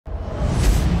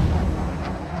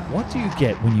What do you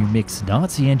get when you mix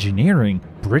Nazi engineering,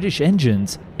 British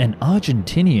engines, and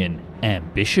Argentinian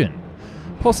ambition?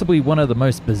 Possibly one of the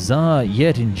most bizarre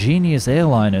yet ingenious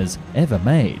airliners ever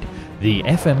made, the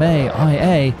FMA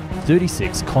IA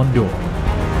 36 Condor.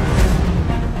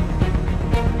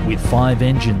 With 5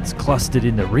 engines clustered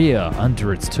in the rear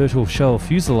under its turtle shell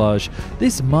fuselage,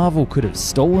 this marvel could have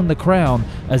stolen the crown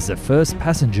as the first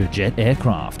passenger jet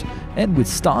aircraft, and with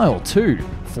style too,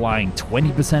 flying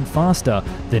 20% faster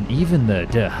than even the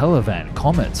de Havilland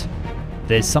Comet.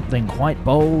 There's something quite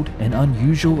bold and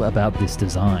unusual about this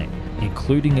design,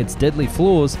 including its deadly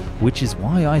flaws, which is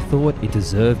why I thought it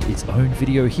deserved its own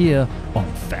video here on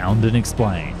Found and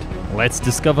Explained. Let's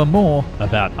discover more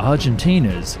about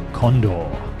Argentina's Condor.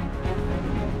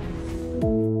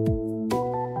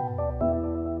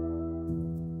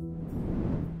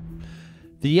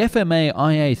 The FMA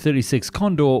IA 36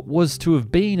 Condor was to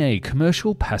have been a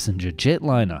commercial passenger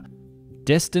jetliner,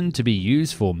 destined to be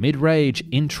used for mid-range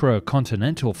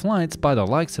intra-continental flights by the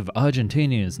likes of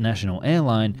Argentinia's national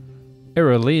airline,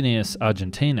 Aerolineas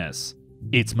Argentinas.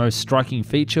 Its most striking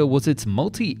feature was its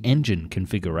multi-engine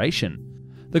configuration.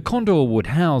 The Condor would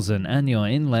house an Andean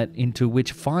inlet into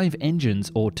which 5 engines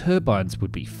or turbines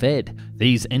would be fed.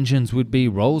 These engines would be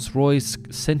Rolls-Royce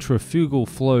centrifugal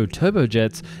flow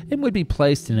turbojets and would be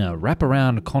placed in a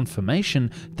wraparound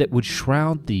conformation that would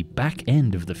shroud the back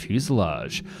end of the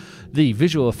fuselage. The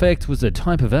visual effect was a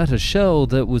type of outer shell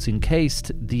that was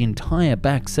encased the entire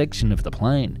back section of the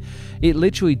plane. It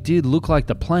literally did look like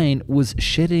the plane was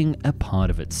shedding a part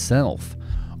of itself.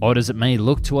 Odd as it may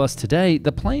look to us today,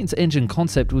 the plane's engine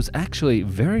concept was actually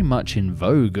very much in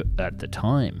vogue at the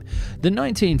time. The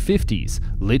 1950s,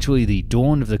 literally the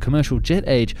dawn of the commercial jet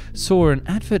age, saw an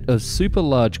advent of super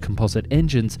large composite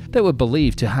engines that were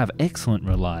believed to have excellent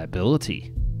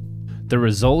reliability. The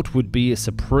result would be a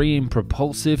supreme,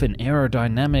 propulsive and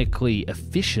aerodynamically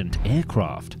efficient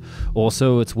aircraft.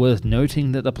 Also, it's worth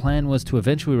noting that the plan was to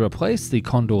eventually replace the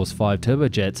Condor's 5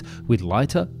 turbojets with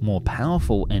lighter, more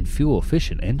powerful and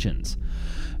fuel-efficient engines.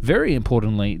 Very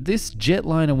importantly, this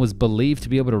jetliner was believed to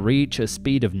be able to reach a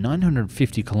speed of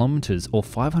 950 kilometers or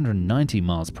 590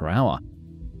 miles per hour.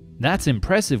 That's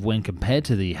impressive when compared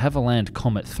to the Havilland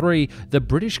Comet 3, the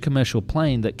British commercial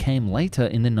plane that came later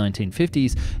in the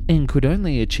 1950s and could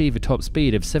only achieve a top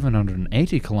speed of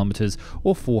 780 kilometers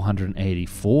or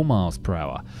 484 miles per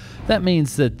hour. That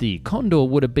means that the Condor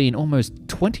would have been almost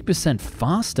 20%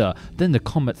 faster than the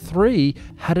Comet 3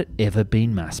 had it ever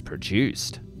been mass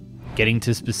produced. Getting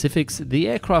to specifics, the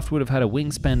aircraft would have had a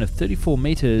wingspan of 34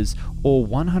 meters or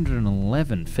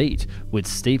 111 feet with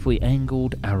steeply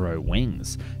angled arrow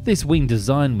wings. This wing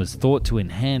design was thought to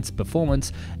enhance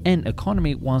performance and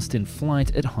economy whilst in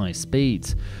flight at high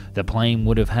speeds. The plane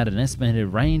would have had an estimated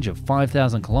range of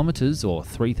 5,000 kilometers or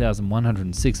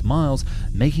 3,106 miles,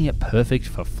 making it perfect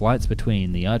for flights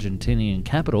between the Argentinian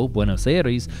capital, Buenos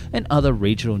Aires, and other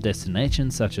regional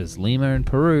destinations such as Lima in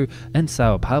Peru and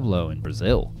Sao Paulo in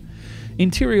Brazil.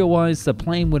 Interior-wise, the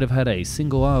plane would have had a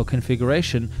single-aisle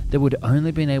configuration that would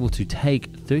only been able to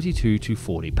take 32 to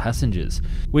 40 passengers,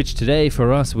 which today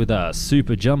for us with our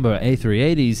super jumbo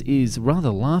A380s is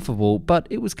rather laughable, but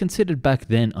it was considered back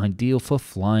then ideal for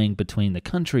flying between the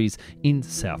countries in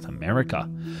South America.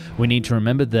 We need to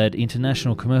remember that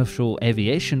international commercial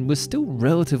aviation was still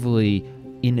relatively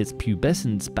in its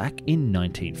pubescence back in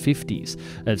 1950s.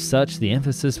 As such, the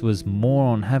emphasis was more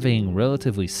on having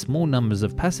relatively small numbers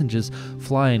of passengers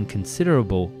fly in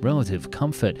considerable relative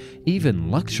comfort, even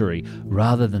luxury,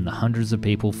 rather than the hundreds of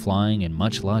people flying in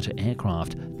much larger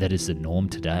aircraft that is the norm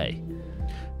today.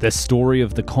 The story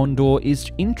of the Condor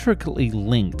is intricately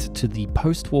linked to the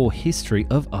post-war history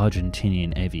of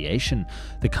Argentinian aviation.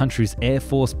 The country's air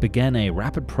force began a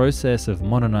rapid process of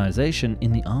modernization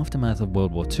in the aftermath of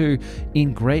World War II,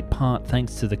 in great part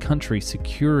thanks to the country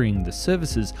securing the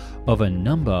services of a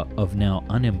number of now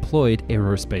unemployed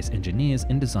aerospace engineers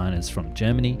and designers from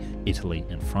Germany, Italy,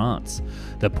 and France.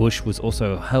 The push was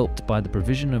also helped by the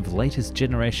provision of latest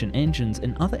generation engines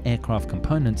and other aircraft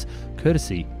components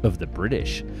courtesy of the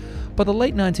British. By the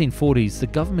late 1940s, the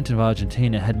government of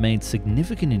Argentina had made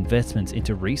significant investments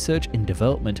into research and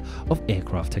development of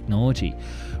aircraft technology.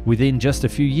 Within just a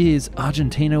few years,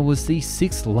 Argentina was the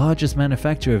 6th largest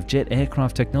manufacturer of jet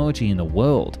aircraft technology in the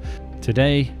world.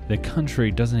 Today, the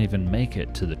country doesn't even make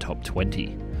it to the top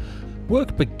 20.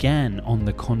 Work began on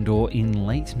the Condor in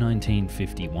late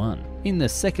 1951, in the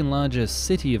second largest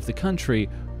city of the country,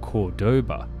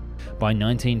 Córdoba. By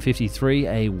 1953,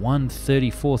 a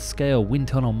 1/34th scale wind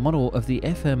tunnel model of the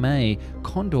FMA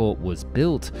Condor was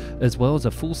built, as well as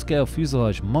a full-scale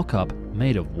fuselage mock-up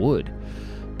made of wood.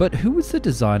 But who was the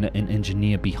designer and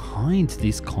engineer behind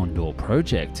this Condor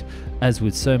project? As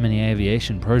with so many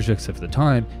aviation projects of the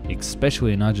time,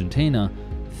 especially in Argentina,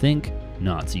 think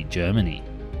Nazi Germany.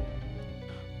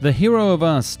 The hero of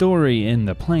our story and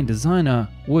the plane designer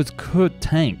was Kurt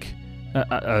Tank.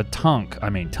 Tank,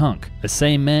 the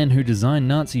same man who designed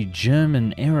Nazi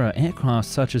German-era aircraft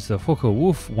such as the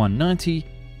Focke-Wulf 190,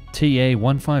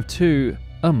 TA-152,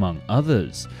 among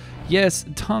others. Yes,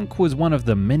 Tank was one of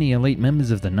the many elite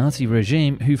members of the Nazi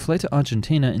regime who fled to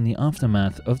Argentina in the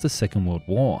aftermath of the Second World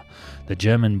War. The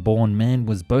German-born man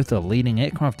was both a leading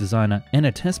aircraft designer and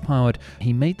a test pilot.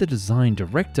 He made the design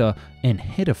director and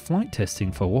head of flight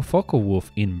testing for Focke-Wulf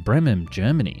in Bremen,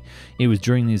 Germany. It was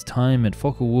during his time at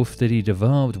Focke-Wulf that he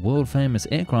developed world-famous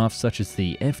aircraft such as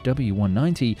the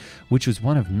FW-190, which was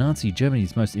one of Nazi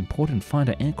Germany's most important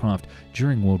fighter aircraft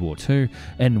during World War II,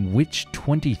 and which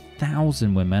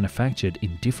 20,000 were manufactured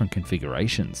in different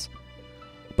configurations.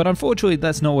 But unfortunately,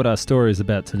 that's not what our story is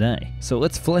about today. So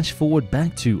let's flash forward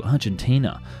back to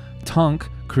Argentina. Tank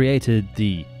created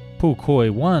the Pucoi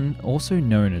 1, also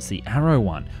known as the Arrow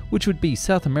 1, which would be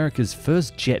South America's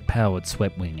first jet-powered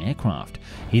swept-wing aircraft.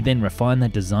 He then refined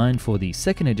that design for the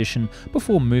second edition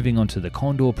before moving on to the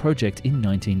Condor project in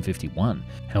 1951.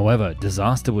 However,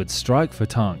 disaster would strike for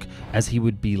Tank, as he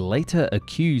would be later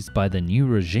accused by the new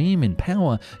regime in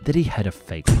power that he had a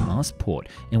fake passport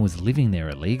and was living there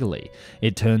illegally.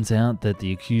 It turns out that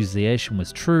the accusation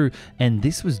was true, and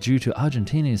this was due to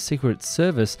Argentina's Secret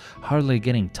Service hurriedly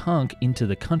getting Tank into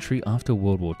the country after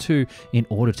World War II in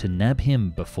order to nab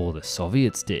him before the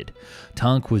Soviets did.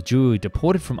 Tank was duly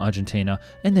deported from Argentina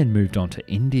and then moved on to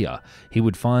India. He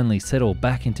would finally settle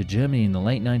back into Germany in the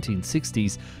late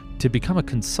 1960s to become a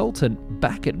consultant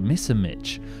back at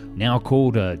Messerschmitt, now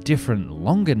called a different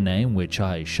longer name which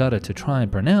I shudder to try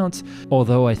and pronounce,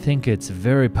 although I think it's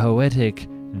very poetic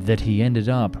that he ended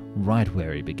up right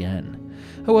where he began.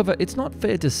 However, it's not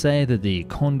fair to say that the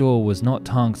Condor was not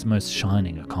Tank's most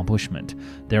shining accomplishment.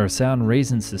 There are sound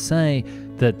reasons to say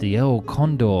that the El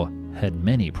Condor had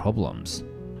many problems.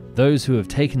 Those who have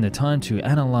taken the time to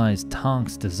analyze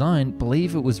Tank's design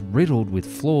believe it was riddled with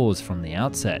flaws from the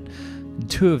outset.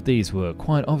 Two of these were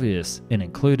quite obvious and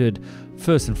included,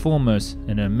 first and foremost,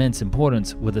 an immense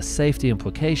importance were the safety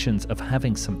implications of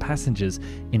having some passengers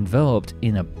enveloped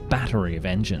in a battery of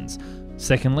engines.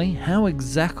 Secondly, how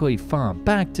exactly far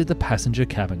back did the passenger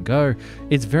cabin go?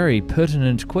 It's a very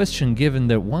pertinent question given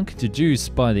that one could deduce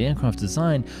by the aircraft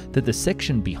design that the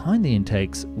section behind the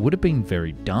intakes would have been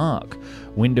very dark.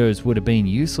 Windows would have been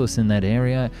useless in that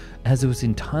area as it was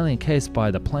entirely encased by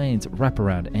the plane's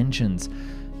wraparound engines.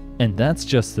 And that's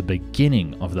just the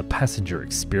beginning of the passenger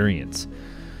experience.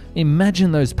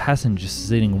 Imagine those passengers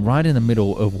sitting right in the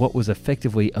middle of what was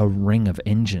effectively a ring of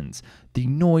engines. The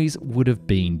noise would have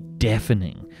been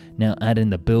deafening. Now add in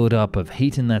the build-up of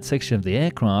heat in that section of the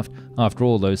aircraft. After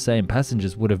all, those same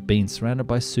passengers would have been surrounded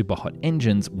by super hot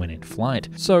engines when in flight.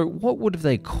 So what would have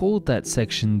they called that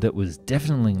section that was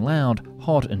definitely loud,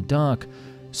 hot and dark?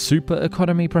 Super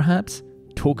economy perhaps?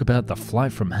 Talk about the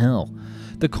flight from hell.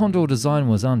 The Condor design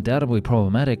was undoubtedly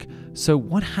problematic, so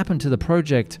what happened to the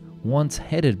project once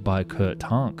headed by Kurt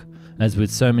Tank? As with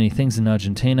so many things in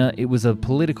Argentina, it was a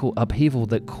political upheaval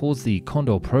that caused the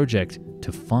Condor project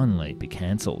to finally be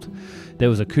cancelled. There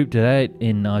was a coup d'etat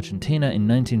in Argentina in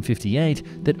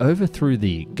 1958 that overthrew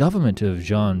the government of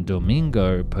Jean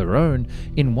Domingo Perón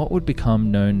in what would become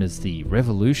known as the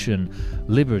Revolution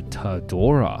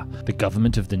Libertadora. The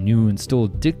government of the new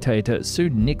installed dictator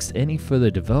soon nixed any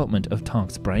further development of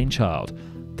Tank's brainchild.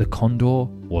 The Condor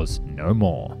was no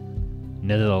more.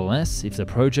 Nevertheless, if the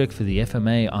project for the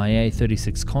FMA IA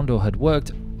 36 Condor had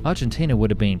worked, Argentina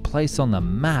would have been placed on the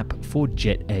map for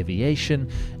jet aviation,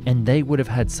 and they would have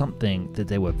had something that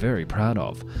they were very proud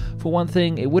of. For one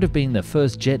thing, it would have been the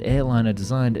first jet airliner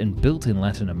designed and built in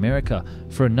Latin America.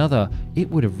 For another, it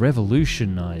would have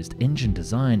revolutionized engine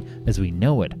design as we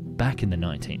know it back in the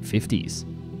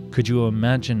 1950s. Could you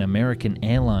imagine American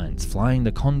Airlines flying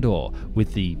the Condor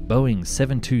with the Boeing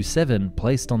 727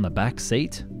 placed on the back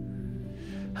seat?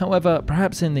 However,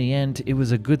 perhaps in the end, it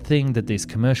was a good thing that this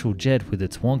commercial jet with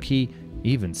its wonky,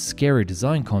 even scary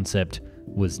design concept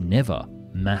was never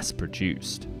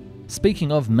mass-produced.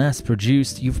 Speaking of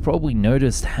mass-produced, you've probably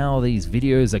noticed how these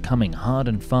videos are coming hard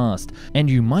and fast, and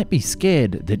you might be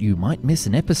scared that you might miss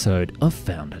an episode of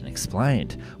Found and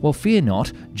Explained. Well, fear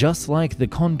not, just like the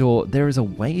Condor, there is a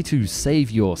way to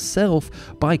save yourself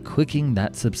by clicking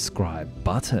that subscribe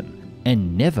button.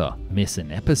 and never miss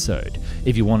an episode.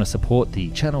 If you want to support the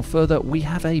channel further, we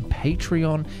have a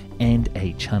Patreon and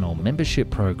a channel membership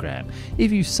program.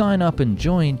 If you sign up and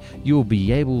join, you'll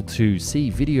be able to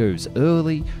see videos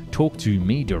early, talk to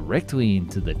me directly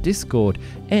into the Discord,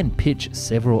 and pitch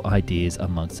several ideas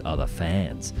amongst other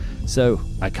fans. So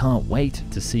I can't wait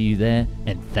to see you there,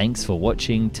 and thanks for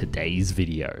watching today's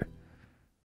video.